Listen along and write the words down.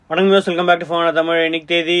வணக்கம் viewers, welcome back to phone Tamil. இன்னைக்கு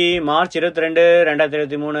தேதி மார்ச் 22,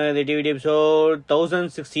 2023. இது DVD episode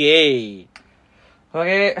 1068.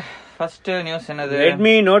 Okay, first news என்னது?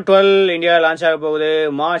 ரெட்மி நோட் 12 இந்தியா லான்ச் ஆக போகுது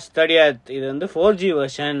மார்ச் 30th. இது வந்து 4G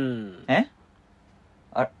version.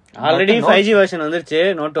 Already 5G version வந்துருச்சு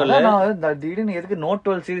நோட் 12. திடீர்னு எதுக்கு நோட்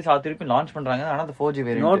 12 சீரிஸ் திருப்பி லான்ச் பண்றாங்க? ஆனா அது 4G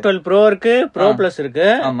வேரியன்ட். நோட் 12 ப்ரோ இருக்கு, ப்ரோ பிளஸ் இருக்கு.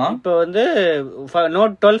 இப்போ வந்து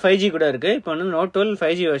நோட் 12 5G கூட இருக்கு. இப்போ வந்து நோட் 12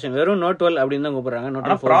 5G வெர்ஷன், வெறும் நோட் 12 அப்படின்னு தான் கூப்பிடுறாங்க. நோட்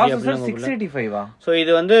 12 ப்ராசஸர் 685 சோ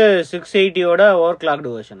இது வந்து 680 ஓட over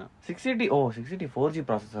clocked version. 680 680 4G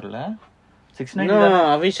ப்ராசஸர்ல 690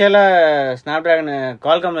 அபிஷியலா Snapdragon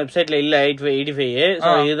Qualcomm வெப்சைட்ல இல்ல 885.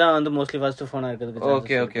 சோ இதுதான் வந்து மோஸ்ட்லி ஃபர்ஸ்ட் போனா இருக்குது.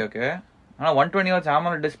 ஓகே. ஆனா 120 Hz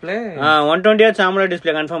AMOLED display 120 Hz AMOLED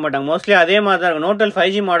display confirm பண்ணிட்டாங்க. மோஸ்ட்லி அதே மாதிரி தான் இருக்கு. நோட் 12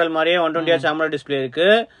 5G மாடல் மாதிரியே 120 Hz AMOLED டிஸ்ப்ளே இருக்கு.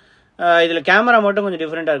 இதுல கேமரா மட்டும் கொஞ்சம்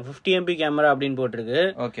டிஃபரெண்டா இருக்கு. 50 MP கேமரா அப்படின்னு போட்டிருக்கு.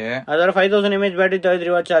 ஓகே, அதோட 5000 mAh பேட்டரி,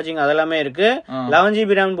 33 வாட் சார்ஜிங் அதெல்லாமே இருக்கு. 11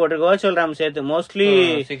 GB RAM போட்டிருக்கு, வர்ச்சுவல் RAM சேர்த்து. மோஸ்ட்லி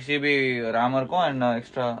 6 GB RAM இருக்கும் அண்ட்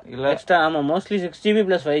எக்ஸ்ட்ரா ஆமா, mostly 6 GB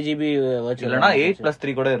plus 5 GB virtual. இல்லனா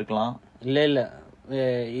 8+3 கூட இருக்கலாம். இல்ல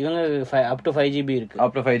இவங்க அப் டு 5 GB இருக்கு.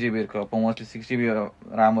 அப்போ மோஸ்ட்லி 6 GB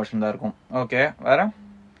RAM வெர்ஷன் தான் இருக்கும். ஓகே, வேற?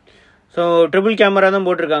 ஸோ ட்ரிபிள் கேமரா தான்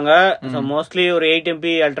போட்டிருக்காங்க. ஸோ மோஸ்ட்லி ஒரு 8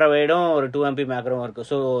 MP அல்ட்ரா வைடும், ஒரு 2 MP மேக்ரோவும் இருக்கு.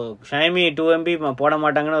 ஸோ ஷைமி 2 MP போட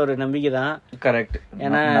மாட்டாங்கன்னு ஒரு நம்பிக்கை தான். கரெக்ட்.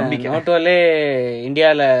 ஏன்னா நோட் 12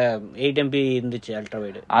 இந்தியாவில் 8 MP இருந்துச்சு அல்ட்ரா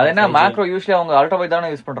வைடு. அது என்ன மேக்ரோ யூஸ்வலி அவங்க அல்ட்ரா வைட்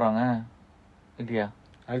தானே யூஸ் பண்றாங்க இல்லையா?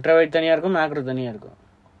 அல்ட்ரா வைட் தனியா இருக்கும், மேக்ரோ தனியா இருக்கும்.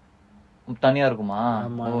 தனியா இருக்குமா?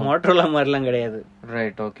 மோட்டோரோலா மாதிரிலாம் கிடையாது.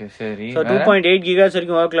 ரைட், ஓகே, சரி. 2.8 GHz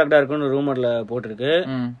வரைக்கும் ஓவர் கிளாக்டா இருக்கும்னு ரூமர்ல போட்டிருக்கு.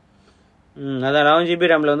 அதான் 11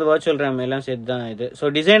 GB ரேம்ல வந்து வர்ச்சுவல் ரேம் எல்லாம் சேர்த்து தான் இது.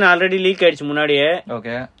 ஸோ டிசைன் ஆல்ரெடி லீக் ஆயிடுச்சு முன்னாடியே.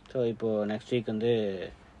 ஓகே. ஸோ இப்போ நெக்ஸ்ட் வீக் வந்து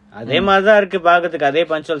அதே மாதிரி தான் இருக்கு பாக்கிறதுக்கு. அதே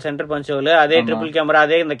பஞ்சுவல், சென்டர் பஞ்சுவல், அதே ட்ரிபிள் கேமரா,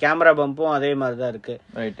 அதே இந்த கேமரா பம்பும் அதே மாதிரி தான் இருக்கு.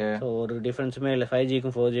 ரைட். ஸோ ஒரு டிஃபரன்ஸுமே இல்லை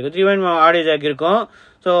 5Gக்கும் 4Gக்கும். 3.1 ஆடியோ ஜாக் இருக்கும்.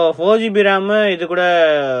 ஸோ 4GB RAM இது கூட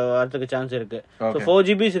வரதுக்கு சான்ஸ் இருக்கு. So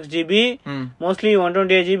 4GB 6GB mostly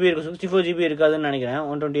 128 GB இருக்கு. 64 GB இருக்காதுன்னு நினைக்கிறேன்.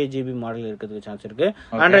 128 GB மாடல் இருக்கிறதுக்கு சான்ஸ் இருக்கு.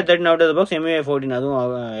 Android 13 out of the box, MIUI 14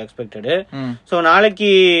 அதுவும் எக்ஸ்பெக்டடு. ஸோ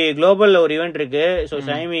நாளைக்கு குளோபல் ஒரு ஈவெண்ட் இருக்கு. ஸோ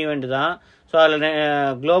ஷைமி ஈவெண்ட் தான். ஸோ அதில்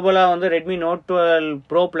குளோபலா வந்து ரெட்மி நோட் 12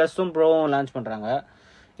 ப்ரோ பிளஸும் ப்ரோவும் லான்ச் பண்றாங்க.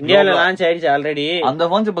 இந்தியாவில் லான்ச் ஆயிடுச்சு ஆல்ரெடி. அந்த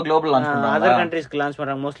ஃபோன்ஸ் இப்போ குளோபல் லான்ச் பண்றாங்க. அதர் கண்ட்ரீஸ்க்கு லான்ச்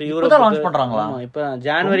பண்றாங்க. மோஸ்ட்லி யூரோப் லான்ச் பண்றாங்களா? இப்போ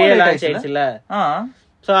ஜனவரியே லான்ச் ஆயிடுச்சுல.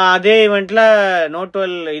 ஸோ அதே ஈவெண்ட்ல நோட்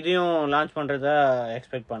 12 இதையும் லான்ச் பண்றதா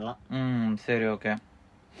எக்ஸ்பெக்ட் பண்ணலாம். சரி, ஓகே.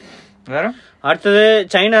 வேற? அடுத்தது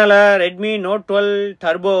சைனால ரெட்மி நோட் 12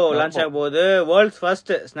 டர்போ லான்ச் ஆக போகுது. World's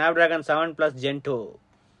first Snapdragon 7+ Gen 2.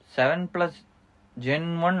 7+ Gen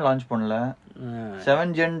 1 launch பண்ணல, 7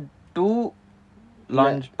 Gen 2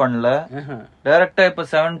 லான்ச் பண்ணல, டைரக்டா இப்ப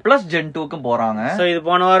 7+ Gen 2க்கு போறாங்க. சோ இது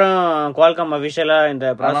போன வாரம் குவால்காம் அபிஷியலா இந்த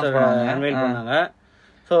ப்ராசஸர் அன்வைல் பண்ணாங்க.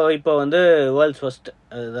 சோ இப்போ வந்து வேர்ல்ட்ஸ் ஃபர்ஸ்ட்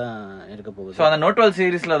அதுதான் இருக்க போகுது. சோ அந்த நோட் 12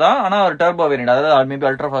 சீரிஸ்ல தான், ஆனா ஒரு டர்போ வேரியன்ட், அதாவது மேபி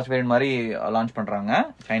அல்ட்ரா ஃபாஸ்ட் வேரியன்ட் மாதிரி லான்ச் பண்றாங்க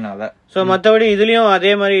சைனால. சோ மத்தபடி இதுலயும்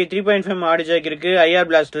அதே மாதிரி 3.5 ஆடியோ ஜாக் இருக்கு, IR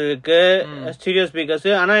பிளாஸ்டர் இருக்கு, ஸ்டீரியோ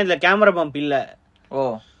ஸ்பீக்கர்ஸ். ஆனா இதுல கேமரா பம்ப் இல்ல. ஓ,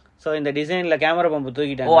 சோ இந்த டிசைன்ல கேமரா பம்ப்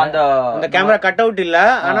தூக்கிட்டாங்க. அந்த கேமரா கட் அவுட் இல்ல,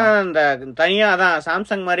 ஆனா அந்த தனியா அதான்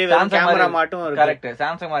சாம்சங் மாதிரி வெறும் கேமரா மட்டும் இருக்கு. கரெக்ட்,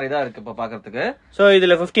 சாம்சங் மாதிரி தான் இருக்கு இப்ப பாக்கிறதுக்கு. சோ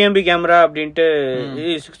இதுல 50 MP கேமரா அப்படின்ட்டு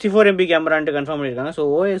 64 MP கேமரான்ட்டு கன்ஃபார்ம் பண்ணிருக்காங்க. சோ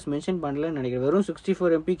OS மென்ஷன் பண்ணலன்னு நினைக்கிறேன். வெறும்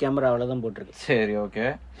 64 MP கேமரா அவ்வளவுதான் போட்டிருக்கு. சரி, ஓகே.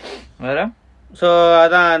 வேற? சோ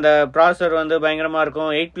அதான் அந்த ப்ராசஸர் வந்து பயங்கரமா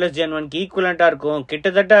இருக்கும். 8+ Gen 1 ஈக்குவலண்டா இருக்கும்.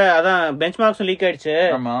 கிட்டத்தட்ட அதான் பெஞ்ச் மார்க்ஸும் லீக் ஆயிடுச்சு.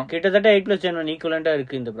 கிட்டத்தட்ட 8+ Gen 1 ஈக்குவலண்டா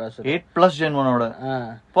இருக்கு இந்த ப்ராசஸர். 8+ Gen 1ஓட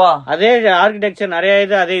அதே ஆர்கிடெக்சர் நிறைய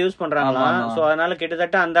இது அதே யூஸ் பண்றாங்களாம். சோ அதனால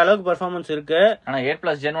கிட்டத்தட்ட அந்த அளவுக்கு பெர்ஃபார்மன்ஸ் இருக்கு. ஆனா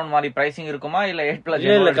 8+ Gen 1 மாதிரி பிரைசிங் இருக்குமா இல்ல 8+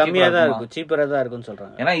 Gen 1 இல்ல கம்மியா தான் இருக்கும், சீப்பரா தான் இருக்கும்னு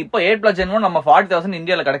சொல்றாங்க. ஏன்னா இப்போ 8+ Gen 1 நம்ம 40,000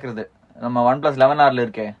 இந்தியால கிடைக்குது. நம்ம OnePlus 11R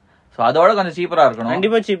இருக்கே. சோ அதோட கொஞ்சம் சீப்பரா இருக்கணும்.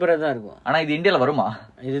 கண்டிப்பா சீப்பரா தான் இருக்கும். ஆனா இது இந்தியால வருமா?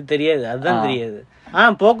 இது தெரியாது, அதுதான் தெரியாது.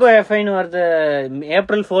 போக்கோ F5 வருது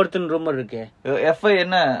ஏப்ரல் 4th ரூமர் இருக்கு. F5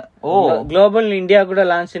 என்ன? ஓ, குளோபல் இந்தியா கூட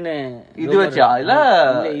லான்ச்னு இது வச்சா இல்ல?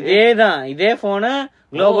 இதேதான், இதே போன்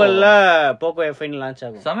குளோபல்ல போக்கோ F5 லான்ச்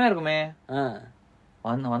ஆகும். செமையா இருக்குமே.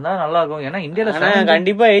 வந்தா நல்லா இருக்கும். ஏன்னா இந்தியால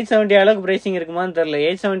கண்டிப்பா 870 அளவுக்கு பிரைசிங் இருக்குமான்னு தெரியல.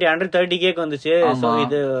 870 130K வந்துச்சு. சோ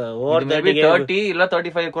இது ஓவர் 30 இல்ல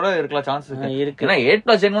 35 கூட இருக்கலாம் சான்ஸ் இருக்கு. ஏன்னா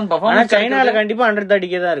 8+ Gen 1 பெர்ஃபார்மன்ஸ் சைனால கண்டிப்பா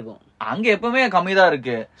 130K தான் இருக்கும். அங்க எப்பவுமே கம்மி தான்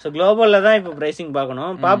இருக்கு. சோ குளோபல்ல தான் இப்ப பிரைசிங்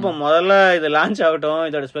பார்க்கணும். பாப்போம், முதல்ல இது லான்ச் ஆகட்டும்,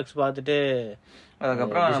 இதோட ஸ்பெக்ஸ் பார்த்துட்டு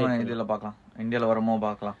அதுக்கப்புறம் நம்ம இதுல பார்க்கலாம், இந்தியால வருமோ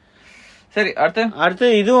பார்க்கலாம். சரி, அடுத்து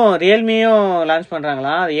இதுவும் ரியல்மியும் லான்ச்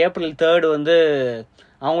பண்றாங்களாம். அது ஏப்ரல் 3 வந்து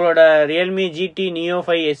அவங்களோட ரியல்மி GT Neo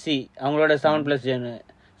 5 SE அவங்களோட 7+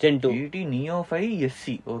 Gen 2 GT Neo 5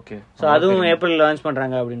 SE. Okay, so அதுவும் ஏப்ரல் லான்ச்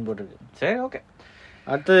பண்றாங்க அப்படின்னு போட்டுருக்கு. சரி, ஓகே.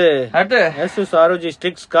 அடுத்து Asus ROG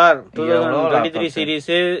Strix Car 2023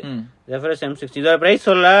 series refresh M60. இதோட பிரைஸ்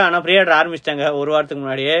சொல்ல, ஆனா ப்ரீ ஆர்டர் ஆரம்பிச்சிட்டாங்க ஒரு வாரத்துக்கு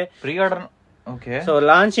முன்னாடியே. Pre order okay. So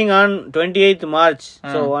launching on 28th March.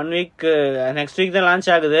 So 1 week next week தான் லான்ச்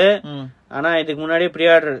ஆகுது. ஆனா இதுக்கு முன்னாடியே pre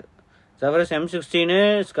order refresh M16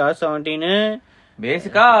 Scar 17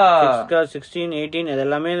 பேசிக்கா 16 18 இது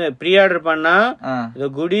எல்லாமே ப்ரீ ஆர்டர் பண்ணா இது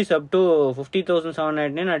goodies up to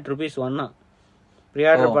 50,799 at ₹1. Pre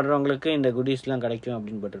order பண்றவங்களுக்கு இந்த குடீஸ் எல்லாம் கிடைக்கும்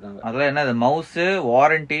அப்படின்னு போட்டிருக்காங்க. அதெல்லாம் என்ன, மவுஸ்,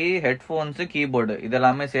 வாரண்டி, ஹெட்போன்ஸ், கீபோர்டு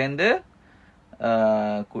இதெல்லாமே சேர்ந்து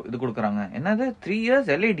இது கொடுக்குறாங்க. என்னது 3 years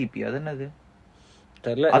LADP? அது என்னது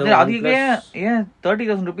தெரியல. அதுக்கு ஏன்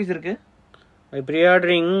 30,000 rupees இருக்கு? By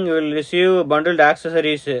pre-ordering you will receive bundled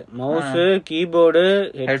accessories, mouse, keyboard,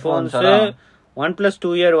 headphones, 1+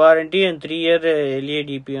 2 year warranty and 3 year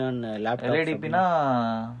LADP on laptop. LADP னா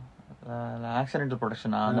accidental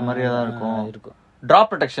protection அந்த மாதிரி தான் இருக்கும். Drop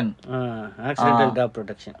protection. Accidental drop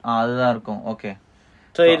protection. அதுதான் இருக்கும். ஓகே.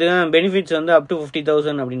 சோ இது பெனிஃபிட்ஸ் வந்து up to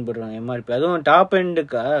 50,000 அப்படினு போடுறாங்க MRP. அதுவும் டாப்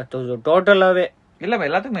எண்டுக்கு டோட்டலாவே இல்ல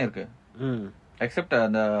எல்லாத்துக்குமே இருக்கு. எக்ஸெப்ட்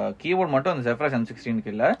அந்த கீபோர்ட் மட்டும் அந்த Zephyrus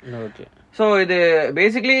M16க்கு இல்ல. ஓகே. சோ இது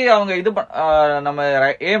பேசிக்கலி அவங்க இது நம்ம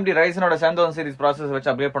AMD Ryzenோட 7000 சீரிஸ் ப்ராசஸர்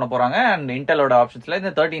வச்சு அப்கிரேட் பண்ண போறாங்க. அண்ட் இன்டெலோட ஆப்ஷன்ஸ்ல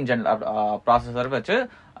இந்த 13 ஜென் ப்ராசஸர் வச்சு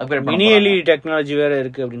அப்கிரேட் பண்ண போறாங்க. மினி LED டெக்னாலஜி வேற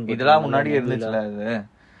இருக்கு அப்படினு இதெல்லாம் முன்னாடி இருந்துச்சுல இது.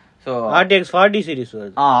 சோ RTX 40 சீரிஸ்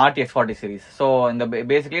வருது. RTX 40 series. சோ இந்த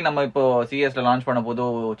பேசிக்கலி நம்ம இப்போ CS ல லான்ச் பண்ண புது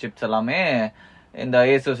சிப்ஸ் எல்லாமே இந்த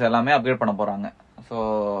Asus எல்லாமே அப்கிரேட் பண்ண போறாங்க. சோ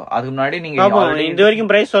அதுக்கு முன்னாடி நீங்க இந்த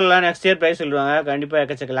வரைக்கும் பிரைஸ் சொல்லலாம், நெக்ஸ்ட் இயர் பிரைஸ் சொல்லுவாங்க. கண்டிப்பா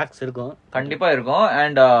எக்கச்சக்க லாக்ஸ் இருக்கும். கண்டிப்பா இருக்கும்.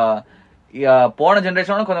 அண்ட் போன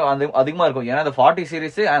ஜெனரேஷனும் கொஞ்சம் அதிகமா இருக்கும். ஏன்னா இந்த 40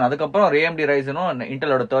 சீரிஸ் அண்ட் அதுக்கப்புறம் AMD Ryzenம்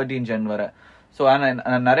இன்டெலோட 13 ஜென் வர. சோ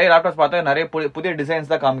நிறைய லேப்டாப்ஸ் பார்த்தா நிறைய புதிய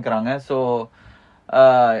டிசைன்ஸ் தான் காமிக்கிறாங்க. சோ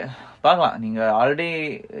பார்க்கலாம். நீங்க ஆல்ரெடி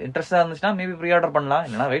இன்ட்ரெஸ்டா இருந்துச்சுன்னா மேபி ப்ரீ ஆர்டர் பண்ணலாம்,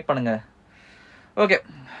 இல்லைன்னா வெயிட் பண்ணுங்க. ஓகே.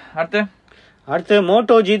 அடுத்து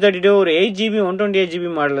மோட்டோ G32 ஒரு 8GB 128GB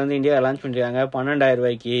மாடல் வந்து இந்தியா லான்ச் பண்ணிருக்காங்க 12,000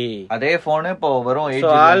 ரூபாய்க்கு. அதே போன் இப்போ வரும்.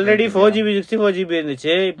 ஆல்ரெடி 4GB 64GB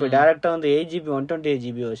இருந்துச்சு. இப்போ டைரக்டா வந்து 8GB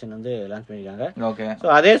 128GB வெர்ஷன் வந்து லான்ச் பண்ணிருக்காங்க. ஓகே.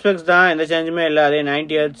 சோ அதே ஸ்பெக்ஸ் தான், எந்த சேஞ்சுமே இல்ல. அதே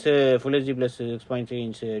 90Hz Full HD Plus 6.3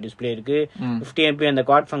 inch display இருக்கு. 50MP அந்த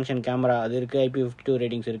குவாட் ஃபங்க்ஷன் கேமரா அது இருக்கு. IP52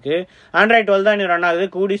 ரேட்டிங்ஸ் இருக்கு. Android 12 தான் ரன் ஆகுது.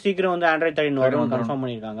 கூடி சீக்கிரம் வந்து Android 13 வரும் கன்ஃபார்ம்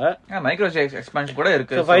பண்ணிருக்காங்க. மைக்ரோ எக்ஸ்பான்ஷன் கூட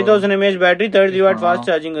இருக்கு. 5000 mAh battery, 33W fast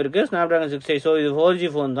charging இருக்கு. Snapdragon 6. சோ இது 4G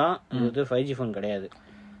போன் தான், இது 5G போன் கிடையாது.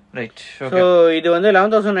 ரைட். சோ இது வந்து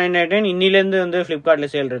 11,999 இன்னில இருந்து வந்து Flipkartல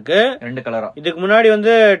சேல் இருக்கு. ரெண்டு கலரா. இதுக்கு முன்னாடி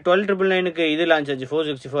வந்து 12,999க்கு இது லான்ச் ஆச்சு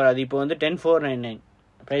 464. அது இப்போ வந்து 10,499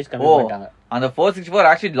 பிரைஸ் கம்மி பண்ணிட்டாங்க. அந்த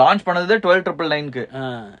 464 ஆக்சுவலி லான்ச் பண்ணது 12,999க்கு.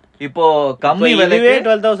 இப்போ கம்மி விலையே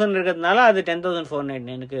 12,000 இருக்கிறதுனால அது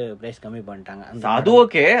 10,499க்கு பிரைஸ் கம்மி பண்ணிட்டாங்க. அது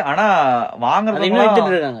ஓகே. ஆனா வாங்குறது இன்னும்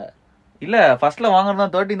வித்துட்டு இருக்காங்க. இல்ல ஃபர்ஸ்ட்ல வாங்குறதா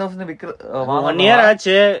 13,000 விக்கிற 1 இயர்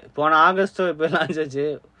ஆச்சு. போன ஆகஸ்ட் இப்போ லான்ச் ஆச்சு.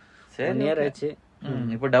 1 இயர் ஆச்சு.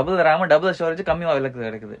 இப்போ டபுள் RAM டபுள் ஸ்டோரேஜ் கம்மி விலைக்கு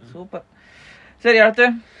கிடைக்குது. சூப்பர். சரி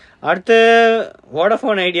அடுத்து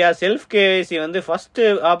வோடஃபோன் ஐடியா செல்ஃப் KYC வந்து ஃபர்ஸ்ட்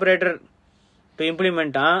ஆபரேட்டர் டு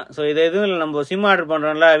இம்ப்ளிமெண்டா. ஸோ இது எதுவும் இல்லை, நம்ம சிம் ஆர்டர்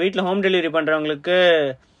பண்றோம்ல, வீட்டில் ஹோம் டெலிவரி பண்றவங்களுக்கு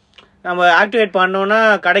நம்ம ஆக்டிவேட் பண்ணோம்னா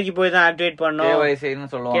கடைக்கு போய் தான் ஆக்டிவேட் பண்ணோம்,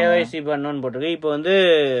 KYC பண்ணணும்னு போட்டிருக்கு. இப்போ வந்து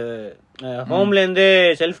ஹோம்ல இருந்து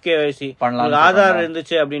செல்ஃப் KYC பண்ணலாம். ஆதார்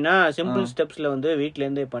இருந்துச்சு அப்படின்னா சிம்பிள் ஸ்டெப்ஸ்ல வந்து வீட்ல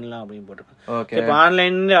இருந்தே பண்ணலாம் அப்படின்னு போட்டிருக்கு. இப்போ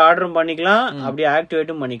ஆன்லைன்ல ஆர்டரும் பண்ணிக்கலாம், அப்படியே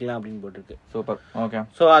ஆக்டிவேட்டும் பண்ணிக்கலாம் அப்படின்னு போட்டிருக்கு. சூப்பர். ஓகே.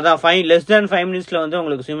 ஸோ அதான் less than 5 minutesல வந்து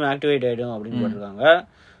உங்களுக்கு சிம் ஆக்டிவேட் ஆயிடும் அப்படின்னு போட்டிருக்காங்க.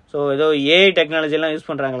 ஸோ ஏதோ AI டெக்னாலஜி எல்லாம் யூஸ்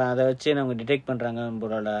பண்றாங்களா, அதை வச்சு நம்ம டிடெக்ட் பண்றாங்க,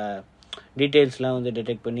 நம்மளோட டீடைல்ஸ் எல்லாம் வந்து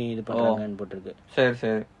டிடெக்ட் பண்ணி இது பண்றாங்கன்னு போட்டிருக்கு. சரி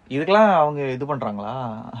சரி. இதுக்கெல்லாம் அவங்க இது பண்றாங்களா,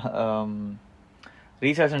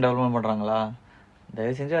 ரீசர்ச் அண்ட் டெவலப்மெண்ட் பண்றாங்களா?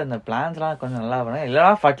 தயவு செஞ்சு அந்த பிளான்ஸ்லாம் கொஞ்சம் நல்லா பண்ணுங்க.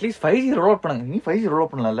 இல்லைனா அட்லீஸ்ட் 5G ரோல் அவுட் பண்ணுங்க. நீ 5G ரோல்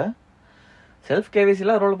அவுட் பண்ணல, செல்ஃப் KYC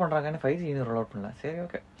எல்லாம் ரோல் பண்றாங்க, 5G ரோல் அவுட் பண்ணல. சரி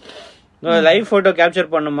ஓகே. லைவ் போட்டோ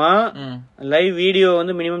கேப்சர் பண்ணுமா, லைவ் வீடியோ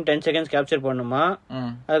வந்து மினிமம் 10 seconds கேப்சர் பண்ணுமா,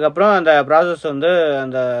 அதுக்கப்புறம் அந்த ப்ராசஸ் வந்து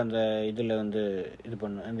அந்த அந்த இதுல வந்து இது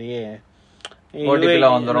பண்ணும், அந்த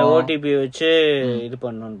OTP வச்சு இது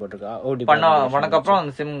பண்ணணும்னு போட்டிருக்கா.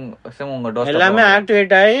 எல்லாமே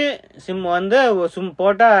ஆக்டிவேட் ஆகி சிம் வந்து சிம்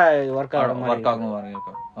போட்டா ஒர்க் ஆகும்.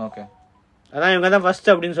 ஓகே. அதான் இவங்க தான் ஃபர்ஸ்ட்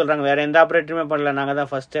அப்படின்னு சொல்றாங்க, வேற எந்த ஆபரேட்டருமே பண்ணல, நாங்க தான்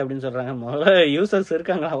ஃபர்ஸ்ட் அப்படின்னு சொல்றாங்க. முதல்ல யூசர்ஸ்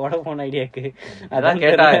இருக்காங்களா வோடஃபோன் ஐடியாக்கு? அதான்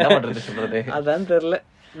கேட்டா என்ன பண்றது சொல்றது, அதான் தெரியல.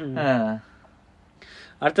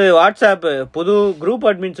 அடுத்தது வாட்ஸ்அப் புது குரூப்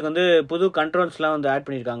அட்மின்ஸ்க்கு வந்து புது கண்ட்ரோல்ஸ் எல்லாம் வந்து ஆட்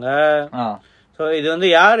பண்ணிருக்காங்க. ஸோ இது வந்து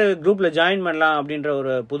யார் குரூப்பில் ஜாயின் பண்ணலாம் அப்படின்ற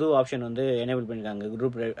ஒரு புது ஆப்ஷன் வந்து எனேபிள் பண்ணியிருக்காங்க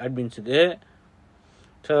குரூப் அட்மின்ஸுக்கு.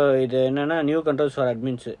 ஸோ இது என்னென்னா நியூ கண்ட்ரோல்ஸ் ஃபார்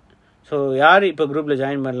அட்மின்ஸு. ஸோ யார் இப்போ குரூப்பில்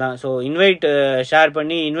ஜாயின் பண்ணலாம், ஸோ இன்வைட் ஷேர்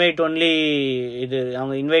பண்ணி இன்வைட் ஒன்லி இது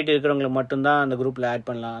அவங்க இன்வைட் இருக்கிறவங்களுக்கு மட்டும்தான் அந்த குரூப்பில் ஆட்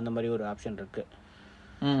பண்ணலாம், அந்த மாதிரி ஒரு ஆப்ஷன் இருக்குது.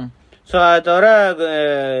 ஸோ அது தவிர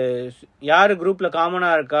யார் குரூப்ல காமனா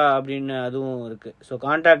இருக்கா அப்படின்னு அதுவும் இருக்கு. ஸோ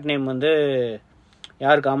கான்டாக்ட் நேம் வந்து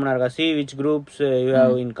யார் காமனா இருக்கா, see which groups you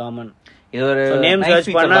have in common. இது ஒரு நேம் சர்ச்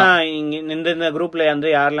பண்ணா இந்த குரூப்ல வந்து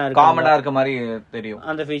யாரெல்லாம் இருக்கு காமனா இருக்க மாதிரி தெரியும்.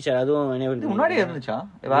 அந்த ஃபீச்சர் அதுவும் எனேபிள் முன்னாடி இருந்துச்சா,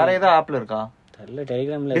 வேற ஏதாவது ஆப்ல இருக்கா? இல்ல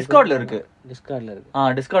டெலிகிராம்ல டிஸ்கார்ட்ல இருக்கு. டிஸ்கார்ட்ல இருக்கு.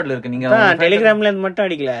 டிஸ்கார்ட்ல இருக்கு. நீங்க டெலிகிராம்ல இருந்து மட்டும்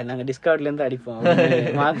அடிக்கல, நாங்க டிஸ்கார்ட்ல இருந்து அடிப்போம்.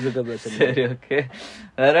 Mark Zuckerberg. சரி, ஓகே.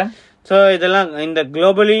 வேற சோ இதெல்லாம் இந்த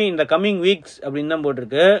குளோபலி இந்த கமிங் வீக்ஸ் அப்படின்னு தான்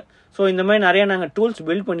போட்டிருக்கு. ஸோ இந்த மாதிரி நிறைய நாங்க டூல்ஸ்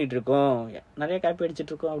பில்ட் பண்ணிட்டு இருக்கோம், நிறைய காப்பி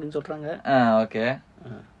அடிச்சிட்டு இருக்கோம் அப்படின்னு சொல்றாங்க. Okay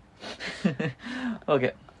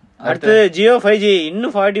okay. அடுத்து ஜியோ 5G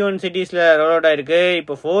இன்னும் 41 சிட்டிஸ்ல ரோல் அவுட் ஆயிருக்கு.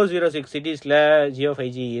 இப்போ 406 சிட்டிஸ்ல ஜியோ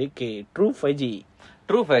 5G இருக்கு. True 5G.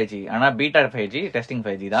 ஆனா பீட்டா 5G டெஸ்டிங்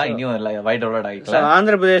 5G தான், இன்னும் வைட் ரோல் அவுட் ஆயிருக்கு.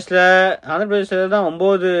 ஆந்திர பிரதேஷ்ல தான்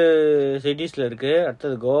 9 சிட்டிஸ்ல இருக்கு.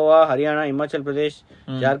 அடுத்தது கோவா, ஹரியானா, இமாச்சல் பிரதேஷ்,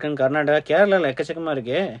 ஜார்க்கண்ட், கர்நாடகா, கேரளால எக்கச்சக்கமா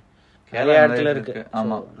இருக்கு. நிறைய இடத்துல இருக்கு.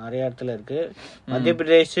 ஆமா, நிறைய இடத்துல இருக்கு. மத்திய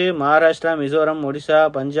பிரதேஷ், மகாராஷ்டிரா, மிசோரம், ஒடிசா,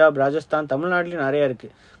 பஞ்சாப், ராஜஸ்தான், தமிழ்நாட்டுலயும் நிறைய இருக்கு.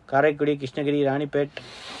 காரைக்குடி, கிருஷ்ணகிரி, ராணிப்பேட்,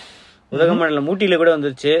 உதகமண்டலம், ஊட்டியில கூட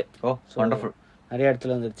வந்துருச்சு. நிறைய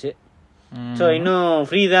இடத்துல வந்துருச்சு. சோ இன்னும்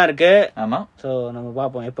ஃப்ரீ தான் இருக்கு. ஆமா. சோ நம்ம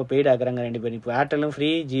பாப்போம் எப்ப பெய்ட் ஆக்குறாங்க ரெண்டு பேரும். இப்போ ஏர்டெல்லும் ஃப்ரீ,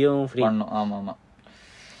 ஜியோவும் ஃப்ரீ. ஆமா.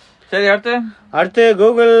 சரி, அடுத்து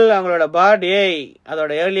கூகுள் அவங்களோட பாட் ஏஐ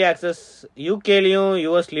அதோட ஏர்லி ஆக்சஸ் யூகேலயும்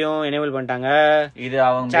யூஎஸ்லயும் எனேபிள் பண்ணிட்டாங்க. இது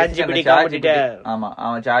அவங்க சாட் ஜிபிடி காம்படிட்டர். ஆமா,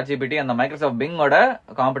 அவன் சாட் ஜிபிடி அந்த மைக்ரோசாஃப்ட் பிங்கோட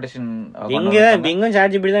காம்படிஷன். பிங்கும்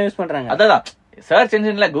சாட் ஜிபிடி தான் யூஸ் பண்றாங்க. அதான் சர்ச்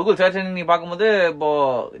என்ஜின்ல கூகுள் சர்ச் என்ஜின் நீ பாக்கும்போது இப்போ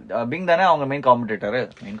பிங் தானே அவங்க மெயின்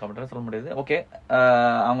காம்படிட்டர் சொல்ல முடியாது. ஓகே,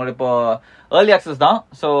 அவங்களோட இப்போ ஏர்லி ஆக்சஸ் தான்.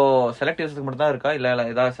 சோ செலக்ட் யூசர்ஸ்க்கு மட்டும் தான் இருக்கா, இல்ல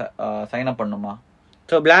ஏதாவது சைன் அப் பண்ணுமா?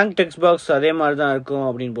 ஸோ பிளாங்க் டெக்ஸ்ட் பாக்ஸ் அதே மாதிரி தான் இருக்கும்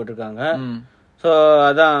அப்படின்னு போட்டிருக்காங்க. ஸோ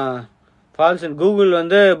அதான் ஃபால்ஸ். கூகுள்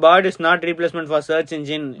வந்து Bard is not replacement for search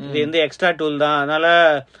engine, இது வந்து எக்ஸ்ட்ரா டூல் தான், அதனால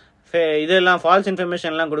இதெல்லாம் ஃபால்ஸ்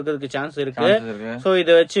இன்ஃபர்மேஷன் எல்லாம் கொடுக்கறதுக்கு சான்ஸ் இருக்கு. ஸோ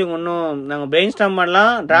இதை வச்சு இன்னும் நாங்க பிரெயின் ஸ்டார்ம்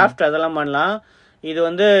பண்ணலாம், டிராஃப்ட் அதெல்லாம் பண்ணலாம். இது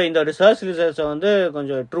வந்து இந்த ரிசர்ச் வந்து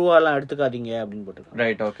கொஞ்சம் ட்ரூவாலாம் எடுத்துக்காதீங்க அப்படின்னு போட்டுருக்காங்க.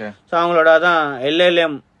 Right, okay. ஸோ அவங்களோட அதான்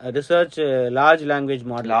LLM research large language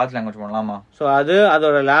model. ஆமா. ஸோ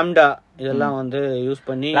அதோட லாம்டா இதெல்லாம் வந்து யூஸ்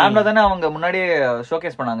பண்ணி லாம்டா தானே அவங்க முன்னாடியே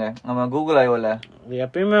ஷோகேஸ் பண்ணாங்க நம்ம கூகுள் ஐஓல.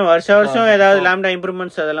 எப்பயுமே வருஷம் ஏதாவது லாம்டா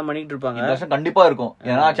இம்ப்ரூவ்மெண்ட்ஸ் அதெல்லாம் பண்ணிட்டு இருப்பாங்க. இந்த வருஷம் கண்டிப்பா இருக்கும்,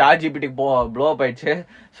 ஏன்னா சாட் ஜிபிடி ப்ளோ அப் ஆயிடுச்சு.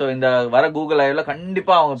 சோ இந்த வர கூகுள் ஐஓல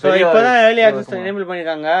கண்டிப்பா அவங்க இப்பதான் ஏர்லி ஆக்சஸ் எனேபிள்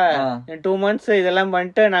பண்ணிருக்காங்க. 2 months இதெல்லாம்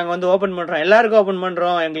பண்ணிட்டு நாங்க வந்து ஓபன் பண்றோம், எல்லாருக்கும் ஓபன்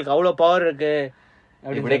பண்றோம், எங்களுக்கு அவ்வளவு பவர் இருக்கு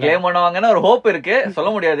அப்படி கிளைம் பண்ணுவாங்கன்னா ஒரு ஹோப் இருக்கு,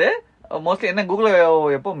 சொல்ல முடியாது. மோஸ்ட்லி என்ன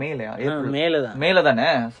கூகுள் எப்போ மேல தானே.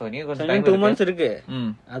 சோ நீ கொஞ்சம் 2 months இருக்கு,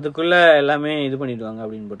 அதுக்குள்ள எல்லாமே இது பண்ணிடுவாங்க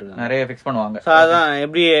அப்படின்னு போட்டுருக்காங்க. நிறைய ஃபிக்ஸ் பண்ணுவாங்க. சோ அதான்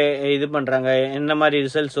எப்படி இது பண்றாங்க, என்ன மாதிரி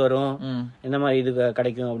ரிசல்ட்ஸ் வரும், என்ன மாதிரி இது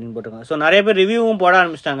கிடைக்கும் அப்படின்னு போட்டுருக்காங்க. சோ நிறைய பேர் ரிவ்யூவும் போட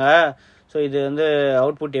ஆரம்பிச்சிட்டாங்க. சோ இது வந்து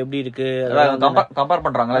அவுட்புட் எப்படி இருக்கு கம்பேர்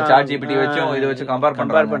பண்றாங்க, சாட் ஜிபிடி வச்சும் இது வச்சு கம்பேர்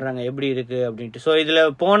பண்றாங்க எப்படி இருக்கு அப்படின்ட்டு. சோ இதுல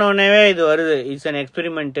போனோடனே இது வருது, it's an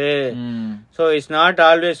experiment, so it's not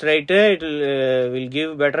always right, it will give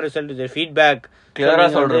better result with the feedback. கிளியரா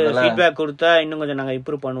சொல்றது, ஃபீட்பேக் கொடுத்தா இன்னும் கொஞ்சம் நாங்க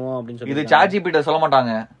இம்ப்ரூவ் பண்ணுவோம் அப்படின்னு சொல்லி. இது சாட் ஜிபிடி சொல்ல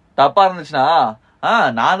மாட்டாங்க, தப்பா இருந்துச்சுன்னா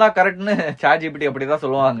நான் தான் கரெக்ட்னு சாட் ஜிபிடி அப்படிதான்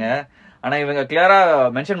சொல்லுவாங்க. ஆனா இவங்க கிளியரா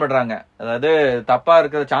மென்ஷன் பண்றாங்க, அதாவது தப்பா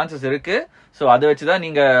இருக்கிற சான்சஸ் இருக்கு. சோ அதை வச்சுதான்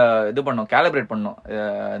நீங்க இது பண்ணும், கேலிபிரேட் பண்ணும்,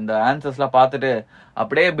 இந்த ஆன்சர்ஸ் எல்லாம் பார்த்துட்டு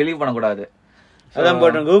அப்படியே பிலீவ் பண்ணக்கூடாது. அதான்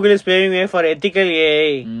போட்டோம், Google is paving way for ethical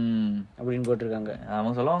AI அப்படின்னு போட்டிருக்காங்க.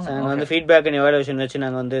 அவங்க சொல்லுவாங்க நாங்க வந்து ஃபீட்பேக் அண்ட் எவாலுவேஷன் வச்சு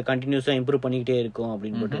நாங்க வந்து கண்டினியூஸா இம்ப்ரூவ் பண்ணிக்கிட்டே இருக்கோம்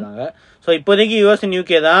அப்படின்னு போட்டிருக்காங்க. சோ இப்போதைக்கு யூஎஸ் அண்ட்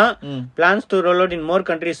யூகே தான், plans to roll out in more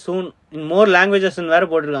countries soon in more languages வேற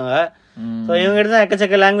போட்டிருக்காங்க. சோ இவங்க கிட்ட தான்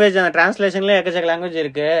எக்கச்சக்க லாங்குவேஜ், அந்த டிரான்ஸ்லேஷன்ல எக்கச்சக்க லாங்குவேஜ்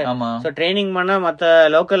இருக்கு. சோ ட்ரைனிங் பண்ணா மத்த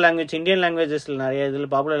லோக்கல் லாங்குவேஜ், இந்தியன் லாங்குவேஜஸ்ல நிறைய இதுல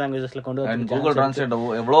பாப்புலர் லாங்குவேஜஸ்ல கொண்டு வந்து கூகுள் டிரான்ஸ்லேட்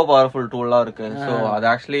எவ்வளவு பவர்ஃபுல் டூலா இருக்கு. சோ அது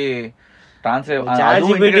ஆக்சுவலி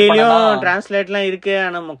டிரான்ஸ்லேட்லாம் இருக்கு,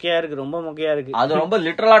 ஆனா மொக்கையா இருக்கு, ரொம்ப மொக்கையா இருக்கு. அது ரொம்ப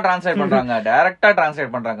லிட்டரலா டிரான்ஸ்லேட் பண்றாங்க, டைரக்டா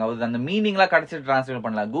டிரான்ஸ்லேட் பண்றாங்க, அந்த மீனிங்லாம் கடைசிட்டு டிரான்ஸ்லேட்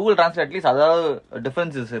பண்ணல. கூகுள் டிரான்ஸ்லேட் அட்லீஸ்ட் அதாவது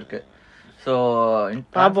டிஃபரன்சஸ் இருக்கு. சோ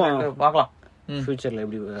பாக்கலாம் ஃபியூச்சர்ல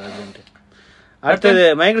எப்படி வருதுன்னு. அடுத்தது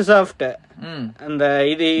மைக்ரோசாஃப்ட் அந்த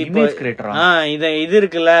இது இது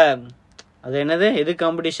இருக்குல்ல, அது என்னது, எது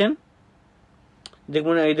காம்படிஷன்,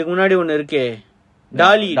 இதுக்கு முன்னாடி ஒண்ணு இருக்கே,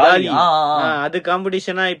 டாலி அது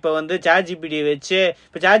காம்படிஷனா. இப்ப வந்து சாட் ஜிபிடி வச்சு,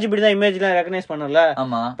 இப்ப சாட் ஜிபிடி தான் இமேஜ் எல்லாம் ரெகனைஸ் பண்ணல,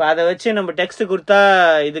 இப்ப அதை வச்சு நம்ம டெக்ஸ்ட் கொடுத்தா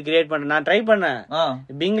இது கிரியேட் பண்ண நான் ட்ரை பண்ணேன்,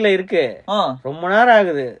 பிங்ல இருக்கு, ரொம்ப நேரம்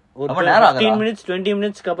ஆகுது, ஒரு 15 minutes 20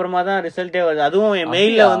 minutesக்கு அப்புறமா தான் ரிசல்ட்டே வருது. அதுவும் என்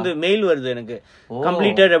மெயில்ல வந்து மெயில் வருது எனக்கு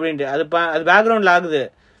கம்ப்ளீட்டட் அப்படின்ட்டு, அது பேக்ரவுண்ட்ல ஆகுது.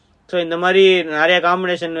 சோ இந்த மாதிரி நிறைய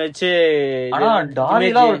காம்பினேஷன் வச்சு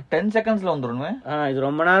 10 secondsல வந்துரும், இது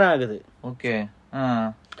ரொம்ப நேரம் ஆகுது. ஓகே,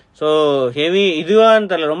 ஸோ ஹெவி இதுவான்னு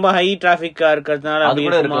தெரியல, ரொம்ப ஹை டிராஃபிக்கா இருக்கிறதுனால அப்படி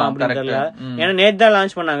இருக்குமா அப்படின்னு தெரியல. ஏன்னா நேத்து தான்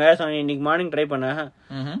லான்ச் பண்ணாங்க. ஸோ இன்னைக்கு மார்னிங் ட்ரை பண்ணேன்.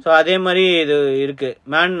 ஸோ அதே மாதிரி இது இருக்கு.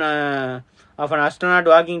 Man of an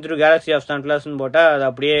astronaut walking through galaxy of சன்ஃபிளவர்ஸ்னு போட்டா அது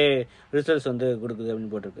அப்படியே ரிசல்ட்ஸ் வந்து கொடுக்குது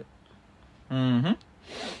அப்படின்னு போட்டிருக்கு.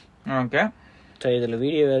 ஓகே. ஸோ இதுல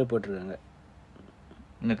வீடியோ வேற போட்டிருக்காங்க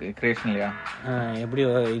கிரியேஷன்லயா எப்படி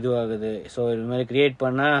இதுவாகுது. ஸோ இது மாதிரி கிரியேட்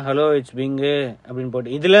பண்ணா ஹலோ இட்ஸ் பிங்கு அப்படின்னு போட்டு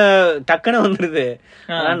இதுல டக்குன்னு வந்துருது.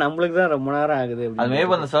 ஆனா நம்மளுக்கு தான் ரொம்ப நேரம் ஆகுது. அது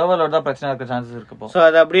மேபி அந்த சர்வர்ல தான் பிரச்சனை இருக்க சான்சஸ் இருக்கு. ஸோ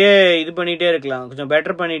அது அப்படியே இது பண்ணிட்டே இருக்கலாம், கொஞ்சம்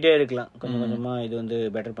பெட்டர் பண்ணிட்டே இருக்கலாம், கொஞ்சம் கொஞ்சமா இது வந்து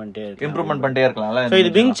பெட்டர் பண்ணிட்டே இருக்கலாம், இம்ப்ரூவ்மெண்ட் பண்ணிட்டே இருக்கலாம். ஸோ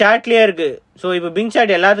இது பிங் சாட்லயே இருக்கு. ஸோ இப்போ பிங்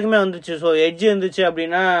சாட் எல்லாத்துக்குமே வந்துச்சு. ஸோ எட்ஜ் இருந்துச்சு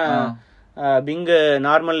அப்படின்னா பிங்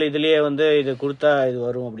நார்மல் இதுலயே வந்து இது கொடுத்தா இது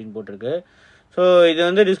வரும் அப்படின்னு போட்டிருக்கு. ஸோ இது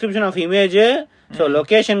வந்து description of image, so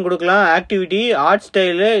location கொடுக்கலாம், ஆக்டிவிட்டி, ஆர்ட்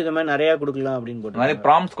ஸ்டைலு, இது மாதிரி நிறைய கொடுக்கலாம் அப்படின்னு போட்டு மாதிரி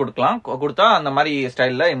ப்ராம்ப்ட்ஸ் கொடுக்கலாம். கொடுத்தா அந்த மாதிரி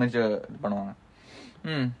ஸ்டைல்ல இமேஜ் பண்ணுவாங்க,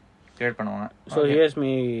 கிரியேட் பண்ணுவாங்க. ஸோ ஹியர்ஸ்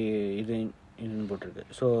மீ இதுன்னு போட்டிருக்கு.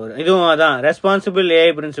 ஸோ இதுவும் அதான் responsible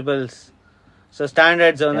AI principles. So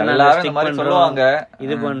standards வந்து எல்லாரும் சொல்லுவாங்க,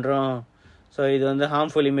 இது பண்றோம். ஸோ இது வந்து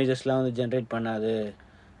ஹார்ம்ஃபுல் இமேஜஸ்லாம் வந்து ஜென்ரேட் பண்ணாது.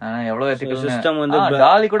 சிஸ்டம் வந்து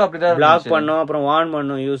டாலி கூட அப்படிதான் பிளாக் பண்ணும், அப்புறம் வார்ன்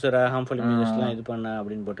பண்ணும் யூசரை ஹார்ம்ஃபுல் இமேஜஸ்லாம் இது பண்ண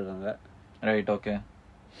அப்படின்னு போட்டிருக்காங்க. Right, okay.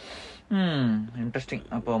 இன்ட்ரஸ்டிங்.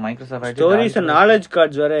 அப்போ Microsoft stories and knowledge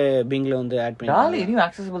cards வர பிங்ல வந்து ஆட் பண்ணி டாலி இனியும்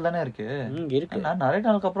அக்சஸபிள் தானே இருக்கு. இருக்கு. நான் நிறைய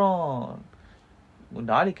நாளுக்கு அப்புறம்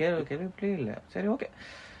டாலி கேள்விப்பட்டே இல்ல. சரி, okay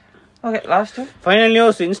okay. Last final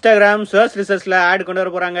news, Instagram search ரிசல்ட்ஸ்ல add கொண்டு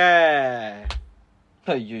வர போறாங்க.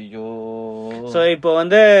 ஐயோ. சோ இப்போ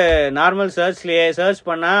வந்து நார்மல் சர்ச்லயே சர்ச்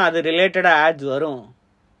பண்ணா அது ரிலேட்டடா ஆட்ஸ் வரும்.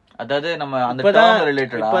 அதாவது நம்ம அந்த டேர்ம்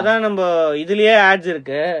ரிலேட்டடா இப்பதான் நம்ம இதுலயே ஆட்ஸ்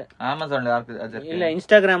இருக்கு. அமேசான்ல இருக்கு இல்ல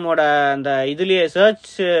இன்ஸ்டாகிராமோட அந்த இதுலயே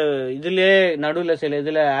சர்ச் இதுலயே நடுவுல சில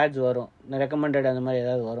இதுல ஆட்ஸ் வரும், ரெக்கமெண்டட் அந்த மாதிரி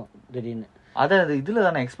ஏதாவது வரும் திடீர்னு. அது இதுல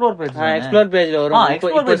தானே எக்ஸ்ப்ளோர் பேஜ்ல வரும்.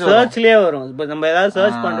 இப்போ சர்ச்லயே வரும். இப்போ நம்ம ஏதாவது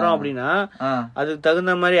சர்ச் பண்றோம் அப்படின்னா அதுக்கு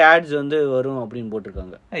தகுந்த மாதிரி ஆட்ஸ் வந்து வரும் அப்படின்னு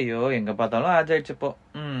போட்டிருக்காங்க. ஐயோ, எங்க பார்த்தாலும் ஆட்ஸ் ஆயிடுச்சு இப்போ.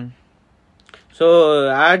 So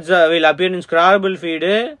ads will appear in scrollable feed.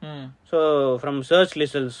 So from search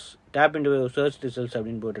results, tap into search results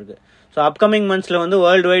அப்படின்னு போட்டிருக்கு. ஸோ அப்கமிங் மந்த்ஸ்ல வந்து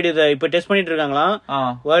வேர்ல்டு வைடு இதை இப்போ டெஸ்ட் பண்ணிட்டு இருக்காங்களாம்.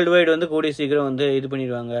 வேர்ல்டு வைடு வந்து கூடிய சீக்கிரம் வந்து இது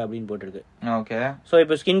பண்ணிடுவாங்க அப்படின்னு போட்டிருக்கு. ஓகே. ஸோ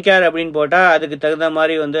இப்போ ஸ்கின் கேர் அப்படின்னு போட்டா அதுக்கு தகுந்த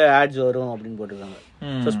மாதிரி வந்து ஆட்ஸ் வரும் அப்படின்னு போட்டிருக்காங்க.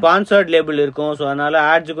 ஸோ ஸ்பான்சர்ட் லேபிள் இருக்கும். ஸோ அதனால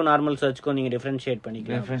ஆட்ஸுக்கும் நார்மல் சர்ச்சுக்கும் நீங்க டிஃபரன்ஷியேட்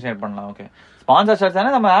பண்ணலாம். ஓகே. ஸ்பான்சர் சர்ச்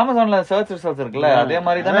தானே நம்ம அமேசான்ல சர்ச் ரிசல்ட்ஸ் இருக்குல்ல, அதே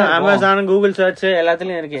மாதிரி தானே அமேசான், கூகுள் சர்ச்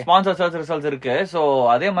எல்லாத்துலயும் இருக்கு ஸ்பான்சர் சர்ச் ரிசல்ட்ஸ் இருக்கு. சோ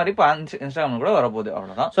அதே மாதிரி இப்போ இன்ஸ்டாகிராம் கூட வரப்போகுது,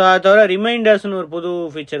 அவ்வளவுதான். சோ அது தவிர ரிமைண்டர்ஸ்னு ஒரு புது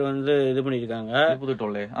ஃபீச்சர் வந்து இது பண்ணிருக்காங்க, புது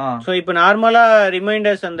டோலே. சோ இப்போ நார்மலா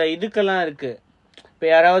ரிமைண்டர்ஸ் அந்த இதுக்கெல்லாம் இருக்கு. இப்போ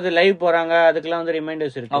யாராவது லைவ் போறாங்க அதுக்கெல்லாம் வந்து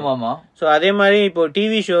ரிமைண்டர்ஸ் இருக்கு. ஆமா ஆமா. சோ அதே மாதிரி இப்போ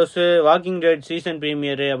TV shows, walking dead season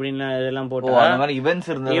premiere அப்படின்னு இதெல்லாம் போட்டா அந்த மாதிரி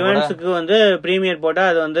ஈவென்ட்ஸ்க்கு வந்து பிரீமியர் போட்டா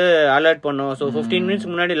அது வந்து அலர்ட் பண்ணும். ஸோ 15 மினிட்ஸ்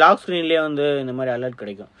முன்னாடி லாக் ஸ்கிரீன்லயே வந்து இந்த மாதிரி அலர்ட்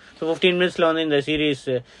கிடைக்கும். ஸோ 15 மினிட்ஸ்ல வந்து இந்த சீரீஸ்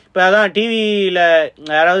இப்போ அதான் டிவியில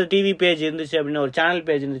யாராவது டிவி பேஜ் இருந்துச்சு அப்படின்னு ஒரு சேனல்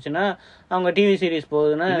பேஜ் இருந்துச்சுன்னா அவங்க டிவி சீரீஸ்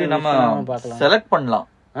போகுதுன்னா நம்ம பார்க்கலாம், செலக்ட் பண்ணலாம்.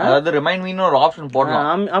 அதாவது ரிமைண்ட் மீன்னு ஒரு ஆப்ஷன்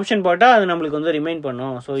போடலாம். ஆப்ஷன் போட்டா அது நம்மளுக்கு வந்து ரிமைண்ட்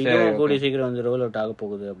பண்ணும். சோ இது கூடிய சீக்கிரம் வந்து ரோல் அவுட் ஆக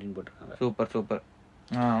போகுது அப்படின்னு போட்டுருக்காங்க. Super super.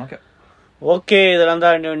 ஓகே ஓகே, இதெல்லாம்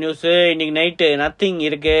தான் நியூஸ். இன்னைக்கு நைட் நத்திங்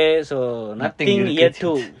இருக்கு. சோ நத்திங் இயர்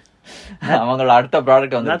 2 அவங்களோட அடுத்த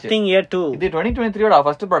ப்ராடக்ட் வந்து நத்திங் இயர் 2. இது 2023 ஓட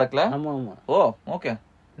ஃபர்ஸ்ட் ப்ராடக்ட்ல. ஆமா ஆமா. ஓ ஓகே,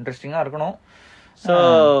 இன்ட்ரஸ்டிங்கா இருக்கணும். சோ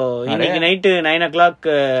இன்னைக்கு நைட் 9 o'clock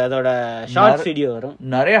அதோட ஷார்ட்ஸ் வீடியோ வரும்.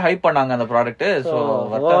 நிறைய ஹைப் பண்ணாங்க அந்த ப்ராடக்ட். சோ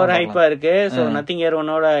ஓவர் ஹைப்பா இருக்கு. சோ நத்திங் இயர்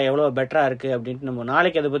 1ஓட எவ்வளவு பெட்டரா இருக்கு அப்படின்ட்டு நம்ம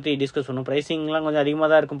நாளைக்கு அதை பத்தி டிஸ்கஸ் பண்ணுவோம். பிரைசிங் எல்லாம் கொஞ்சம் அதிகமா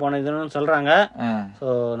தான் இருக்கும் போன இதுன்னு சொல்றாங்க. சோ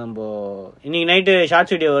நம்ம இன்னைக்கு நைட்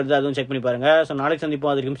ஷார்ட்ஸ் வீடியோ வருது, அதுவும் செக் பண்ணி பாருங்க. சோ நாளைக்கு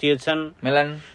சந்திப்போம். அதுக்கும் சிஎஸ்என் மிலன்